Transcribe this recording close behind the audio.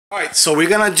Alright, so we're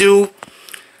gonna do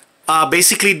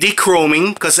basically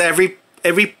dechroming, because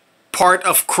every part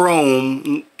of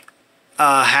chrome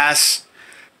has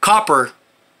copper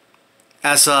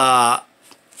as a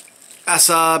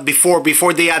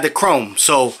before they add the chrome.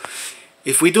 So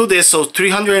if we do this, so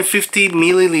 350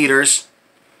 milliliters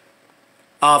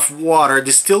of water,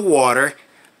 distilled water,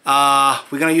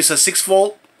 we're gonna use a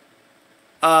 6-volt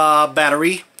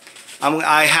battery.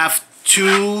 I have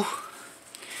two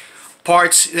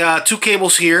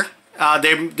cables here.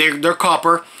 They're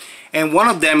copper, and one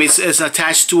of them is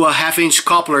attached to a 1/2-inch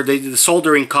coupler, the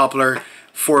soldering coupler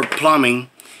for plumbing.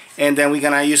 And then we're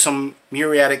gonna use some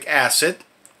muriatic acid.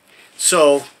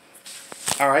 So,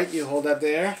 alright, you hold that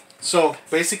there. So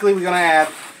basically we're gonna add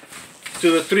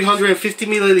to the 350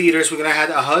 milliliters, we're gonna add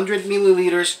 100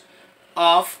 milliliters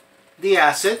of the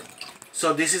acid.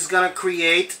 So this is gonna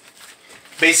create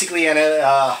basically an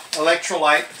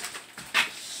electrolyte,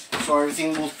 so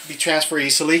everything will be transferred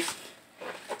easily.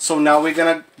 So now we're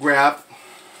gonna grab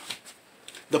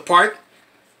the part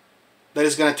that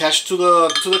is gonna attach to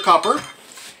the copper.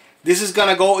 This is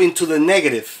gonna go into the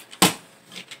negative.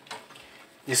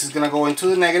 This is gonna go into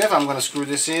the negative. I'm gonna screw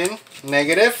this in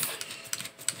negative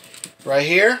right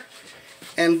here,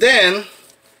 and then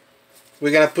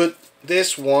we're gonna put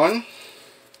this one,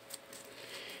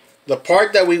 the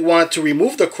part that we want to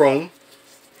remove the chrome.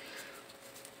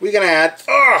 We're gonna add,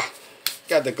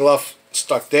 got the glove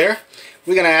stuck there.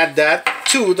 We're gonna add that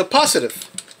to the positive.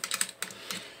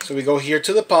 So we go here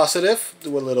to the positive,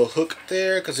 do a little hook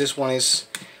there, because this one is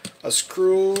a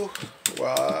screw,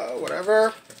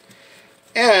 whatever.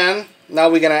 And now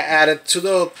we're gonna add it to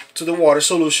the water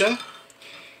solution,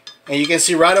 and you can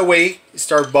see right away it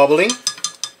starts bubbling.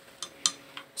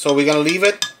 So we're gonna leave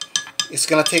it. It's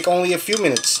gonna take only a few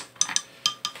minutes.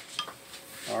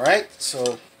 All right,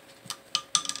 so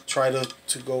try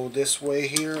to go this way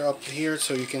here, up here,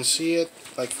 so you can see it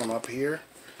like from up here.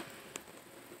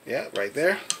 Yeah, right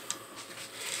there.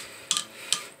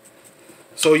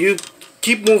 So you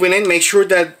keep moving in, make sure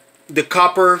that the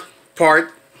copper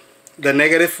part, the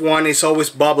negative one, is always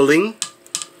bubbling,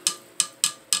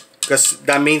 because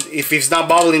that means if it's not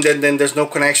bubbling, then there's no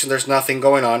connection, there's nothing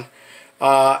going on.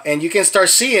 And you can start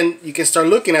seeing, you can start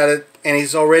looking at it, and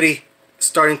it's already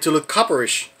starting to look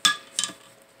copperish.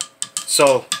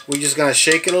 So we're just gonna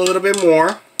shake it a little bit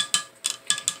more,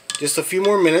 just a few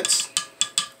more minutes.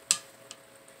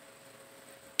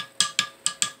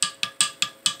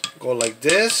 Go like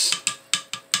this.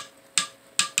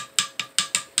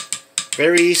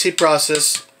 Very easy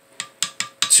process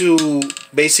to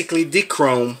basically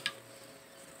dechrome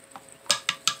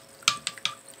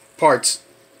parts,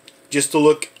 just to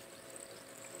look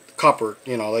copper,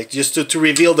 you know, like just to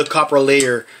reveal the copper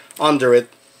layer under it.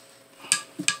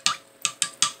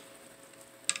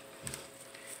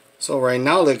 So right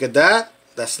now, look at that,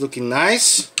 that's looking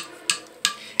nice.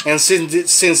 And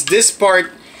since this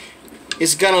part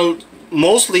is gonna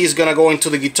mostly go into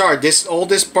the guitar, all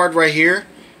this part right here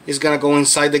is gonna go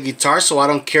inside the guitar, so I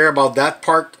don't care about that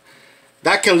part.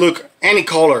 That can look any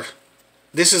color.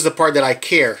 This is the part that I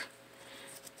care.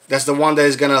 That's the one that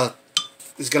is gonna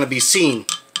be seen.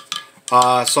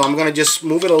 So I'm gonna just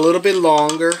move it a little bit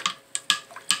longer.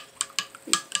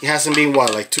 It hasn't been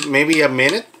what, like maybe a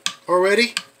minute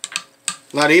already?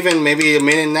 Not even, maybe a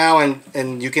minute now,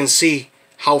 and you can see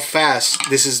how fast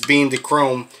this is being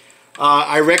dechrome.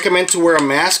 I recommend to wear a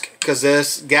mask, because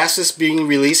there's gases being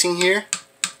releasing here.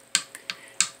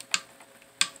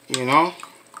 You know,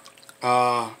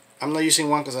 I'm not using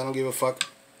one because I don't give a fuck.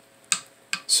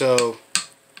 So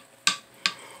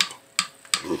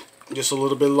just a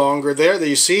little bit longer there. There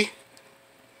you see,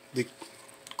 the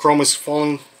chrome is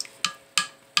falling.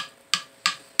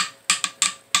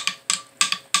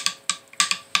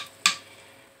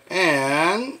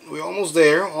 And we're almost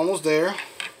there, almost there.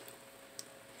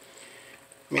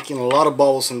 Making a lot of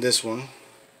bubbles in this one.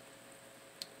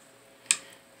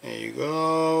 There you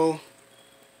go.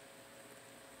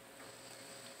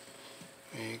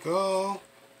 There you go.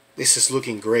 This is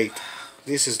looking great.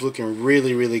 This is looking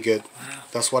really, really good.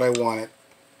 That's what I wanted.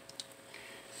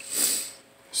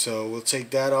 So we'll take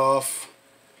that off.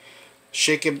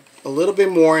 Shake it a little bit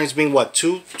more. It's been what,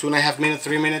 2.5 minutes,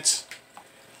 3 minutes?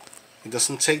 It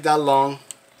doesn't take that long.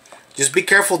 Just be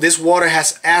careful, this water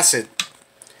has acid.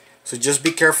 So just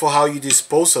be careful how you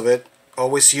dispose of it.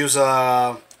 Always use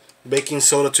baking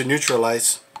soda to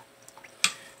neutralize.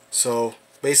 So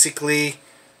basically,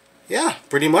 yeah,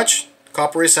 pretty much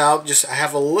copper is out. Just I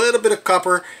have a little bit of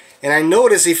copper, and I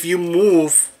notice if you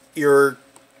move your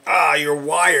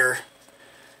wire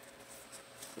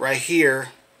right here,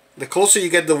 the closer you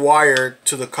get the wire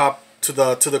to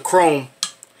the chrome,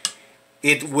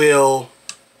 it will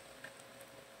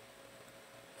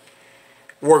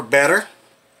work better.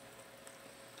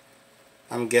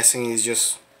 I'm guessing it's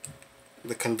just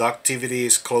the conductivity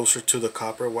is closer to the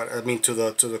copper. What I mean to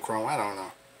the chrome. I don't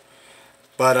know.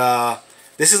 But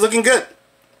this is looking good.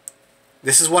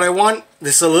 This is what I want.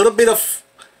 There's a little bit of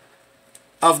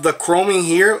the chroming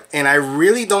here, and I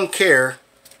really don't care.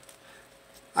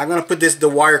 I'm gonna put the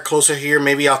wire closer here.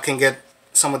 Maybe I can get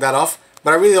some of that off,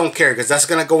 but I really don't care because that's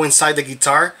gonna go inside the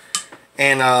guitar,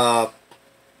 and oh,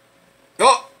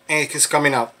 and it's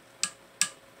coming out.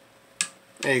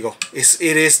 There you go. It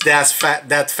is that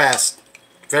fast,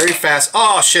 very fast.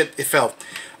 Oh shit! It fell.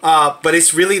 But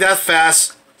it's really that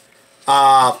fast.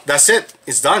 That's it.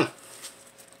 It's done.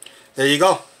 There you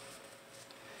go.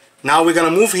 Now we're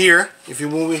gonna move here. If you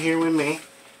move in here with me,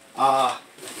 I'm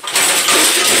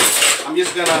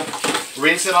just gonna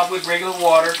rinse it off with regular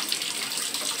water,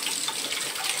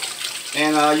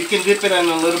 and you can dip it in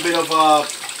a little bit of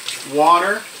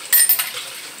water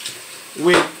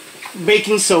with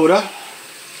baking soda,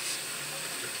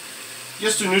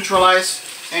 just to neutralize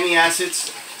any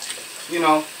acids. You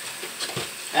know,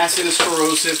 acid is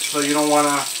corrosive, so you don't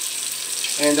wanna.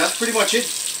 And that's pretty much it.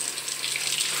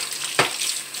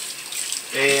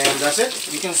 And that's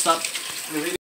it. You can stop the video.